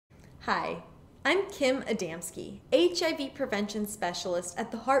Hi, I'm Kim Adamski, HIV Prevention Specialist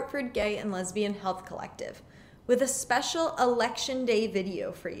at the Hartford Gay and Lesbian Health Collective, with a special Election Day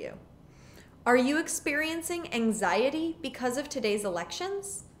video for you. Are you experiencing anxiety because of today's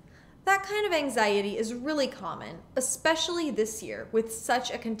elections? That kind of anxiety is really common, especially this year with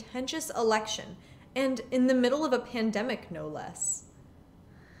such a contentious election and in the middle of a pandemic, no less.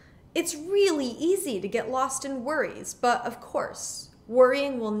 It's really easy to get lost in worries, but of course,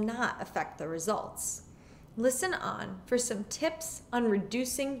 worrying will not affect the results. Listen on for some tips on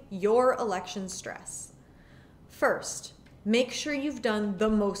reducing your election stress. First, make sure you've done the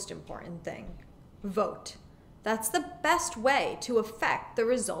most important thing. Vote. That's the best way to affect the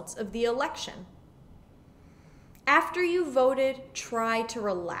results of the election. After you voted, try to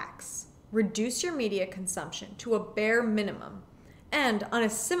relax. Reduce your media consumption to a bare minimum. And on a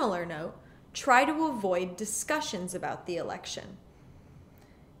similar note, try to avoid discussions about the election.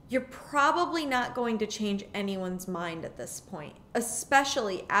 You're probably not going to change anyone's mind at this point,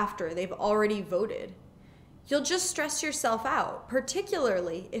 especially after they've already voted. You'll just stress yourself out,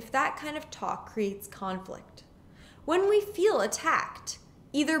 particularly if that kind of talk creates conflict. When we feel attacked,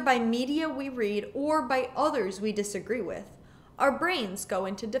 either by media we read or by others we disagree with, our brains go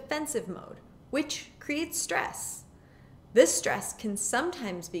into defensive mode, which creates stress. This stress can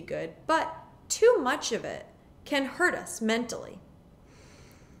sometimes be good, but too much of it can hurt us mentally.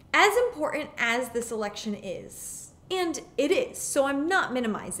 As important as this election is, and it is, so I'm not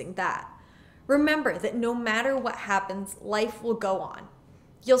minimizing that, remember that no matter what happens, life will go on.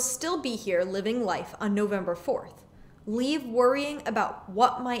 You'll still be here living life on November 4th. Leave worrying about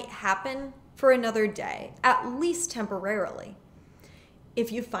what might happen for another day, at least temporarily.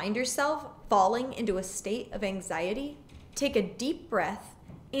 If you find yourself falling into a state of anxiety, take a deep breath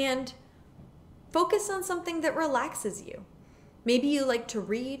and focus on something that relaxes you. Maybe you like to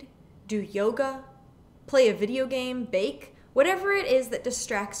read, do yoga, play a video game, bake, whatever it is that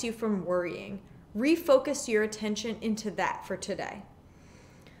distracts you from worrying. Refocus your attention into that for today.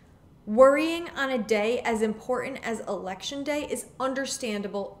 Worrying on a day as important as Election Day is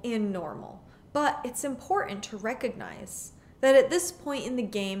understandable and normal, but it's important to recognize that at this point in the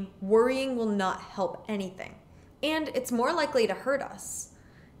game, worrying will not help anything, and it's more likely to hurt us.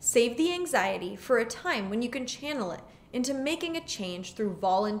 Save the anxiety for a time when you can channel it into making a change through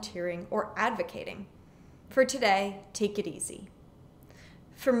volunteering or advocating. For today, take it easy.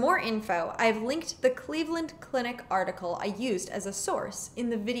 For more info, I've linked the Cleveland Clinic article I used as a source in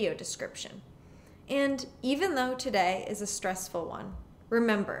the video description. And even though today is a stressful one,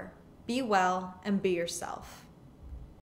 remember, be well and be yourself.